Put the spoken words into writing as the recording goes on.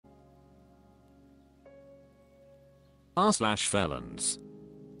r/felons.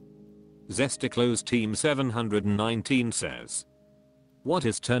 Zesticlose Team 719 says, what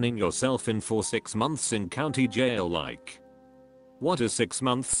is turning yourself in for 6 months in county jail like? What is 6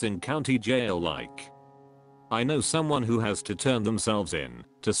 months in county jail like? I know someone who has to turn themselves in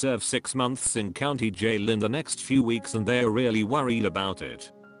to serve 6 months in county jail in the next few weeks, and they're really worried about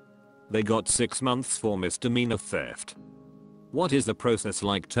it. They got 6 months for misdemeanor theft. What is the process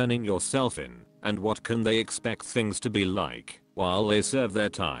like turning yourself in, and what can they expect things to be like while they serve their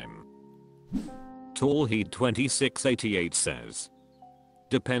time? Tallheed 2688 says,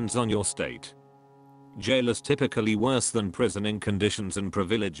 depends on your state. Jail is typically worse than prison in conditions and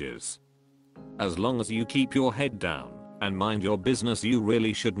privileges. As long as you keep your head down and mind your business, you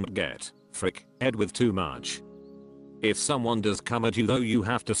really shouldn't get head with too much. If someone does come at you though, you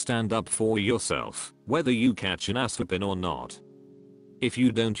have to stand up for yourself, whether you catch an ass whipping or not. If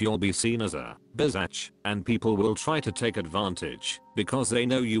you don't, you'll be seen as a biatch, and people will try to take advantage because they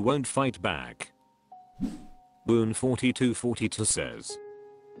know you won't fight back. Boone 4242 says,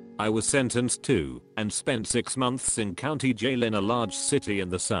 I was sentenced to and spent 6 months in county jail in a large city in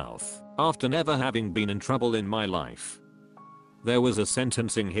the south after never having been in trouble in my life. There was a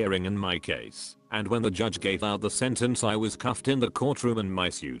sentencing hearing in my case, and when the judge gave out the sentence, I was cuffed in the courtroom in my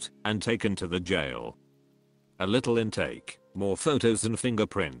suit and taken to the jail. A little intake, more photos and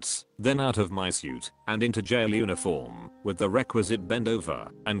fingerprints, then out of my suit and into jail uniform with the requisite bend over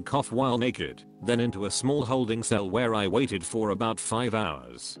and cough while naked, then into a small holding cell where I waited for about 5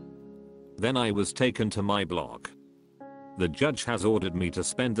 hours. Then I was taken to my block. The judge has ordered me to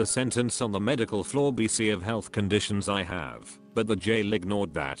spend the sentence on the medical floor BC of health conditions I have, but the jail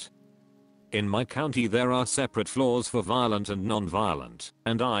ignored that. In my county there are separate floors for violent and non-violent,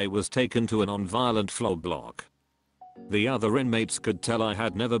 and I was taken to a non-violent floor block. The other inmates could tell I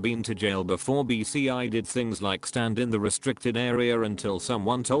had never been to jail before BC. I did things like stand in the restricted area until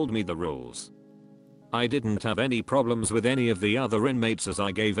someone told me the rules. I didn't have any problems with any of the other inmates as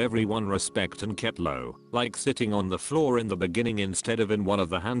I gave everyone respect and kept low, like sitting on the floor in the beginning instead of in one of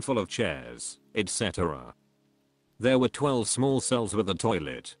the handful of chairs, etc. There were 12 small cells with a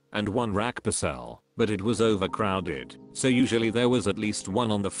toilet and 1 rack per cell, but it was overcrowded, so usually there was at least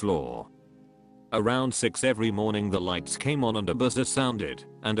one on the floor. Around 6 every morning the lights came on and a buzzer sounded,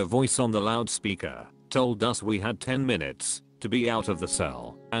 and a voice on the loudspeaker told us we had 10 minutes to be out of the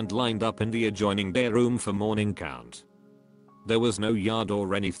cell and lined up in the adjoining day room for morning count. There was no yard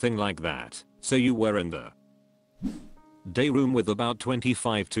or anything like that, so you were in the day room with about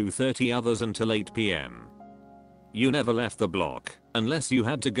 25 to 30 others until 8 PM. You never left the block unless you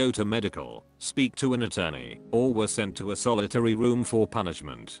had to go to medical, speak to an attorney, or were sent to a solitary room for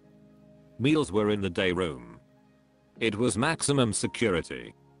punishment. Meals were in the day room. It was maximum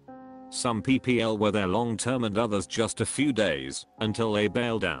security. Some PPL were there long term and others just a few days until they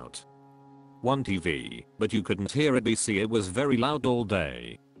bailed out. 1 TV, but you couldn't hear it BC, it was very loud all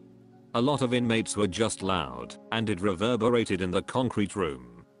day. A lot of inmates were just loud and it reverberated in the concrete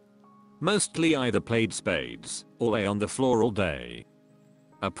room. Mostly either played spades or lay on the floor all day.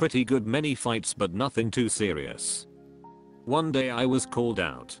 A pretty good many fights but nothing too serious. One day I was called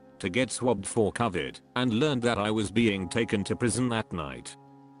out to get swabbed for COVID and learned that I was being taken to prison that night.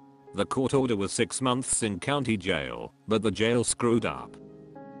 The court order was 6 months in county jail, but the jail screwed up.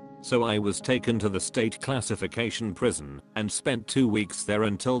 So I was taken to the state classification prison and spent 2 weeks there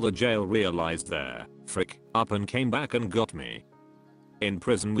until the jail realized their up and came back and got me. In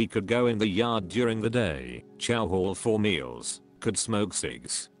prison we could go in the yard during the day, chow hall for meals, could smoke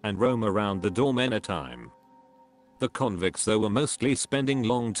cigs, and roam around the dorm anytime. The convicts though were mostly spending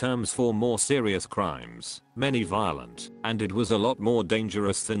long terms for more serious crimes, many violent, and it was a lot more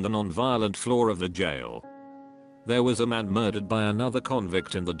dangerous than the non-violent floor of the jail. There was a man murdered by another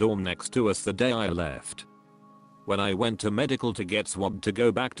convict in the dorm next to us the day I left. When I went to medical to get swabbed to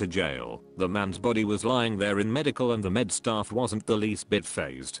go back to jail, the man's body was lying there in medical and the med staff wasn't the least bit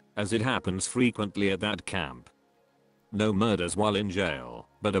phased, as it happens frequently at that camp. No murders while in jail,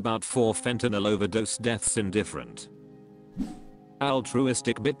 but about 4 fentanyl overdose deaths in different.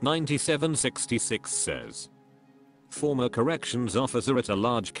 Altruistic Bit 9766 says, former corrections officer at a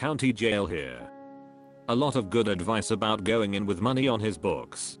large county jail here. A lot of good advice about going in with money on his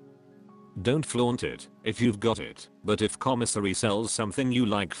books. Don't flaunt it if you've got it, but if commissary sells something you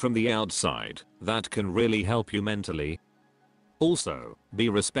like from the outside, that can really help you mentally. Also, be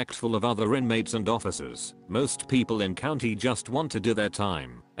respectful of other inmates and officers. Most people in county just want to do their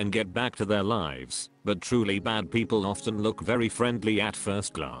time and get back to their lives, but truly bad people often look very friendly at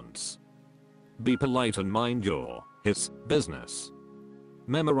first glance. Be polite and mind your business.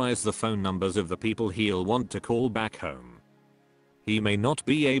 Memorize the phone numbers of the people he'll want to call back home. He may not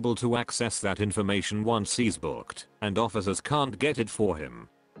be able to access that information once he's booked, and officers can't get it for him.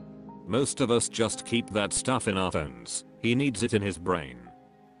 Most of us just keep that stuff in our phones. He needs it in his brain.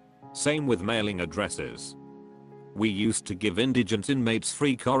 Same with mailing addresses. We used to give indigent inmates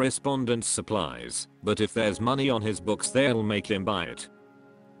free correspondence supplies, but if there's money on his books they'll make him buy it.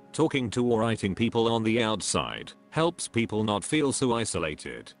 Talking to or writing people on the outside helps people not feel so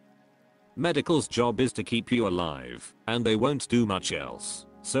isolated. Medical's job is to keep you alive, and they won't do much else,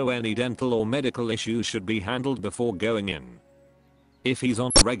 so any dental or medical issues should be handled before going in. If he's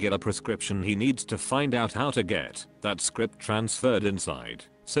on a regular prescription, he needs to find out how to get that script transferred inside,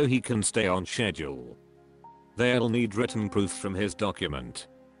 so he can stay on schedule. They'll need written proof from his document.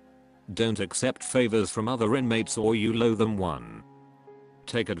 Don't accept favors from other inmates or you'll owe them one.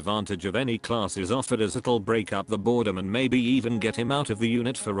 Take advantage of any classes offered, as it'll break up the boredom and maybe even get him out of the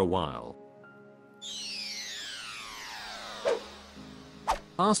unit for a while.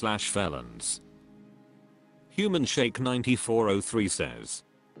 r/felons. Human Shake 9403 says,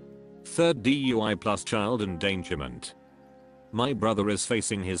 third DUI plus child endangerment. My brother is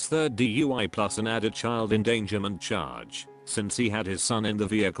facing his third DUI plus an added child endangerment charge since he had his son in the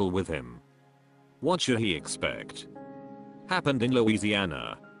vehicle with him. What should he expect? Happened in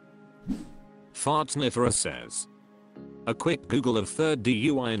Louisiana. Fartsnifferous says, a quick Google of third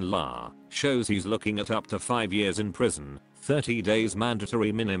DUI in law shows he's looking at up to 5 years in prison, 30 days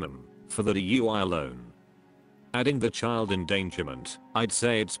mandatory minimum for the DUI alone. Adding the child endangerment, I'd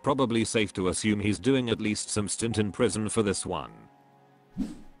say it's probably safe to assume he's doing at least some stint in prison for this one.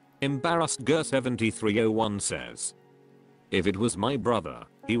 Embarrassed Gur 7301 says, if it was my brother,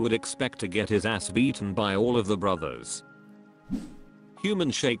 he would expect to get his ass beaten by all of the brothers.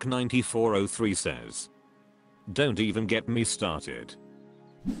 Human Shake 9403 says, don't even get me started.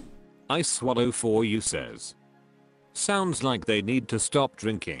 I swallow for you says, sounds like they need to stop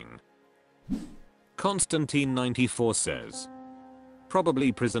drinking. Constantine 94 says,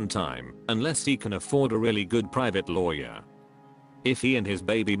 probably prison time unless he can afford a really good private lawyer. If he and his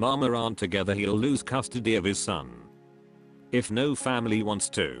baby mama aren't together, he'll lose custody of his son. If no family wants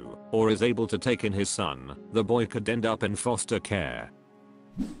to or is able to take in his son, the boy could end up in foster care.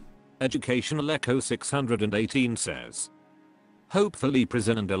 Educational Echo 618 says, hopefully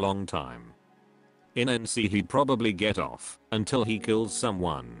prison and a long time. In NC he'd probably get off until he kills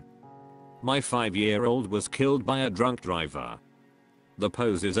someone. My 5-year-old was killed by a drunk driver. The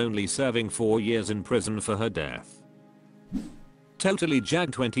pose is only serving 4 years in prison for her death. Totally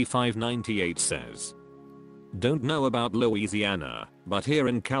Jag 2598 says, don't know about Louisiana, but here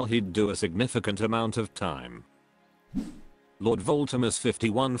in Cal he'd do a significant amount of time. Lord Voltimus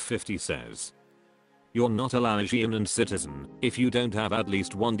 5150 says, you're not a Louisianan citizen if you don't have at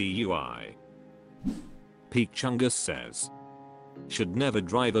least one DUI. Peak Chungus says, should never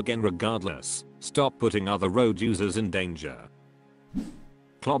drive again regardless, stop putting other road users in danger.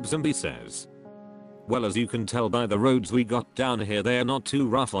 Clobzombie says, well, as you can tell by the roads we got down here, they're not too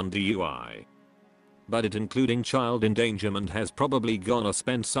rough on DUI. But it including child endangerment has probably gonna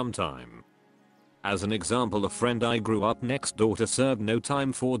spend some time. As an example, a friend I grew up next door to served no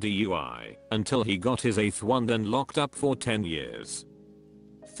time for DUI until he got his 8th one, then locked up for 10 years.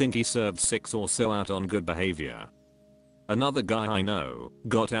 Think he served 6 or so out on good behavior. Another guy I know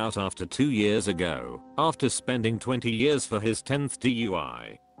got out after 2 years ago after spending 20 years for his 10th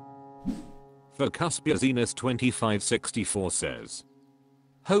DUI. For Cuspiazinus 2564 says,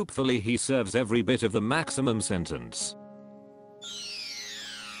 hopefully he serves every bit of the maximum sentence.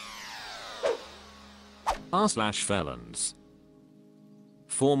 r/felons.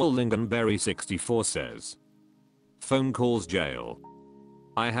 Formal Lingonberry 64 says, phone calls jail.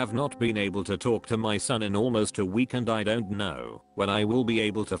 I have not been able to talk to my son in almost a week, and I don't know when I will be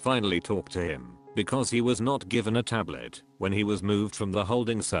able to finally talk to him because he was not given a tablet when he was moved from the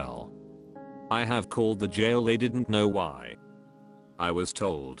holding cell. I have called the jail, they didn't know why. I was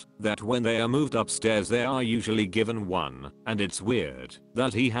told that when they are moved upstairs they are usually given one, and it's weird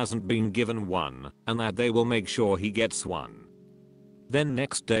that he hasn't been given one and that they will make sure he gets one. Then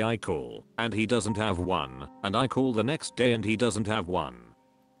next day I call and he doesn't have one, and I call the next day and he doesn't have one.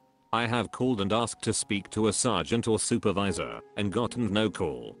 I have called and asked to speak to a sergeant or supervisor and gotten no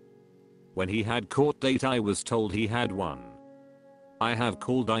call. When he had court date I was told he had one. I have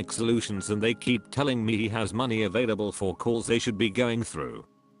called Ike Solutions and they keep telling me he has money available for calls they should be going through.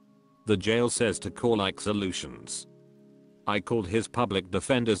 The jail says to call Ike Solutions. I called his public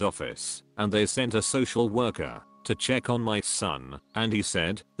defender's office and they sent a social worker to check on my son, and he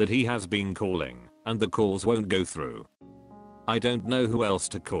said that he has been calling and the calls won't go through. I don't know who else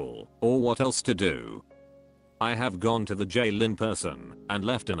to call or what else to do. I have gone to the jail in person and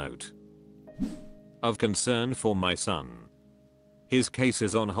left a note of concern for my son. His case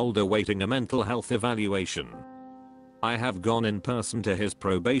is on hold awaiting a mental health evaluation. I have gone in person to his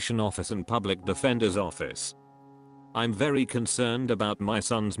probation office and public defender's office. I'm very concerned about my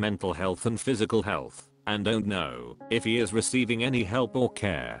son's mental health and physical health, and don't know if he is receiving any help or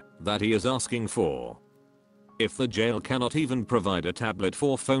care that he is asking for. If the jail cannot even provide a tablet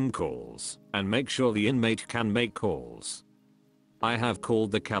for phone calls and make sure the inmate can make calls, I have called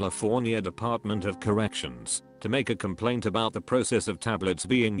the California Department of Corrections to make a complaint about the process of tablets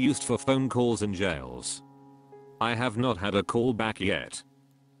being used for phone calls in jails. I have not had a call back yet.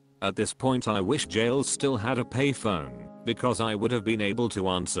 At this point I wish jails still had a payphone, because I would have been able to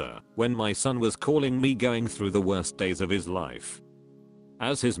answer when my son was calling me going through the worst days of his life.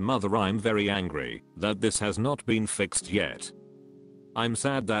 As his mother, I'm very angry that this has not been fixed yet. I'm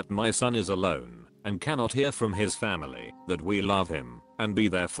sad that my son is alone and cannot hear from his family that we love him and be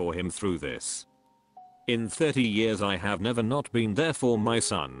there for him through this. In 30 years I have never not been there for my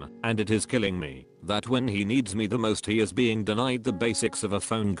son, and it is killing me that when he needs me the most he is being denied the basics of a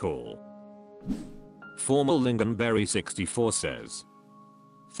phone call. Formal Lingonberry 64 says,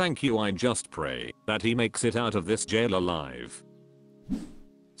 "Thank you, I just pray that he makes it out of this jail alive."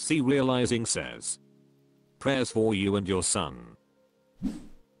 C Realizing says, "Prayers for you and your son."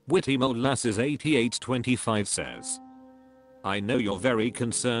 Witty Molasses 8825 says, "I know you're very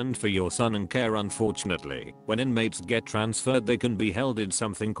concerned for your son and care. Unfortunately, when inmates get transferred they can be held in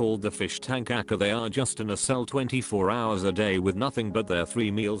something called the fish tank aka. They are just in a cell 24 hours a day with nothing but their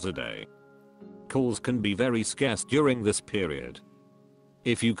 3 meals a day. Calls can be very scarce during this period.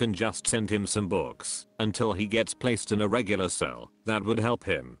 If you can just send him some books until he gets placed in a regular cell, that would help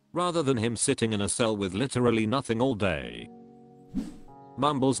him, rather than him sitting in a cell with literally nothing all day."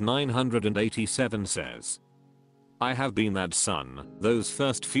 Mumbles 987 says, "I have been that son. Those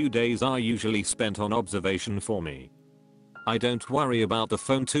first few days are usually spent on observation for me. I don't worry about the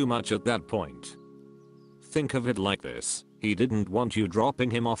phone too much at that point. Think of it like this. He didn't want you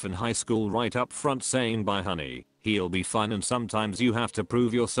dropping him off in high school right up front saying, 'Bye honey, he'll be fine,' and sometimes you have to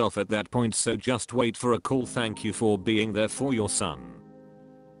prove yourself at that point, so just wait for a call. Thank you for being there for your son.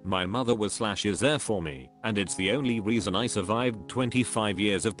 My mother is there for me, and it's the only reason I survived 25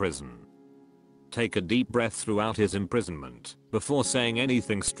 years of prison." Take a deep breath throughout his imprisonment before saying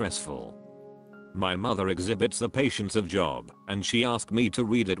anything stressful. "My mother exhibits the patience of Job, and she asked me to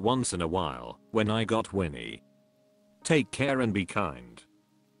read it once in a while when I got Winnie. Take care and be kind."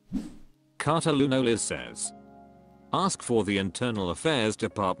 Carter Lunolis says, "Ask for the Internal Affairs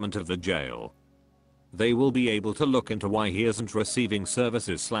Department of the jail. They will be able to look into why he isn't receiving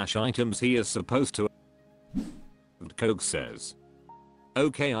services/items he is supposed to." Coke says,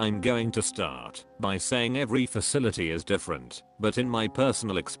 "Okay, I'm going to start by saying every facility is different, but in my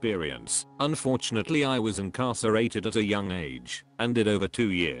personal experience, unfortunately I was incarcerated at a young age and did over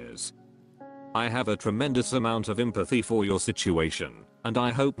 2 years. I have a tremendous amount of empathy for your situation, and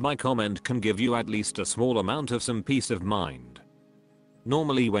I hope my comment can give you at least a small amount of some peace of mind.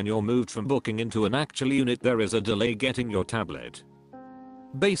 Normally when you're moved from booking into an actual unit there is a delay getting your tablet.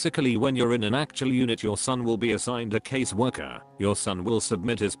 Basically when you're in an actual unit your son will be assigned a caseworker. Your son will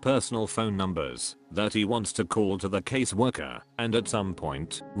submit his personal phone numbers that he wants to call to the caseworker, and at some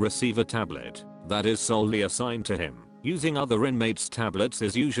point receive a tablet that is solely assigned to him. Using other inmates' tablets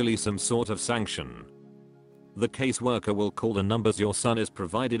is usually some sort of sanction. The caseworker will call the numbers your son is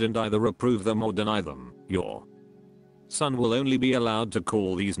provided and either approve them or deny them. Your son will only be allowed to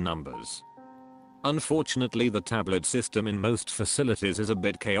call these numbers. Unfortunately the tablet system in most facilities is a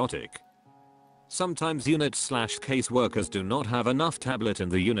bit chaotic. Sometimes units/caseworkers do not have enough tablet in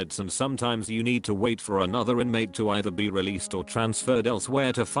the units, and sometimes you need to wait for another inmate to either be released or transferred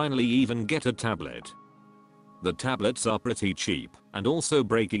elsewhere to finally even get a tablet. The tablets are pretty cheap and also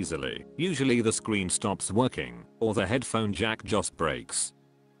break easily. Usually the screen stops working or the headphone jack just breaks.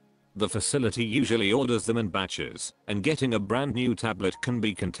 The facility usually orders them in batches, and getting a brand new tablet can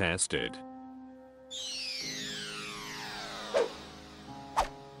be contested.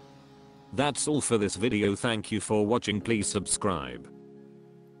 That's all for this video. Thank you for watching. Please subscribe.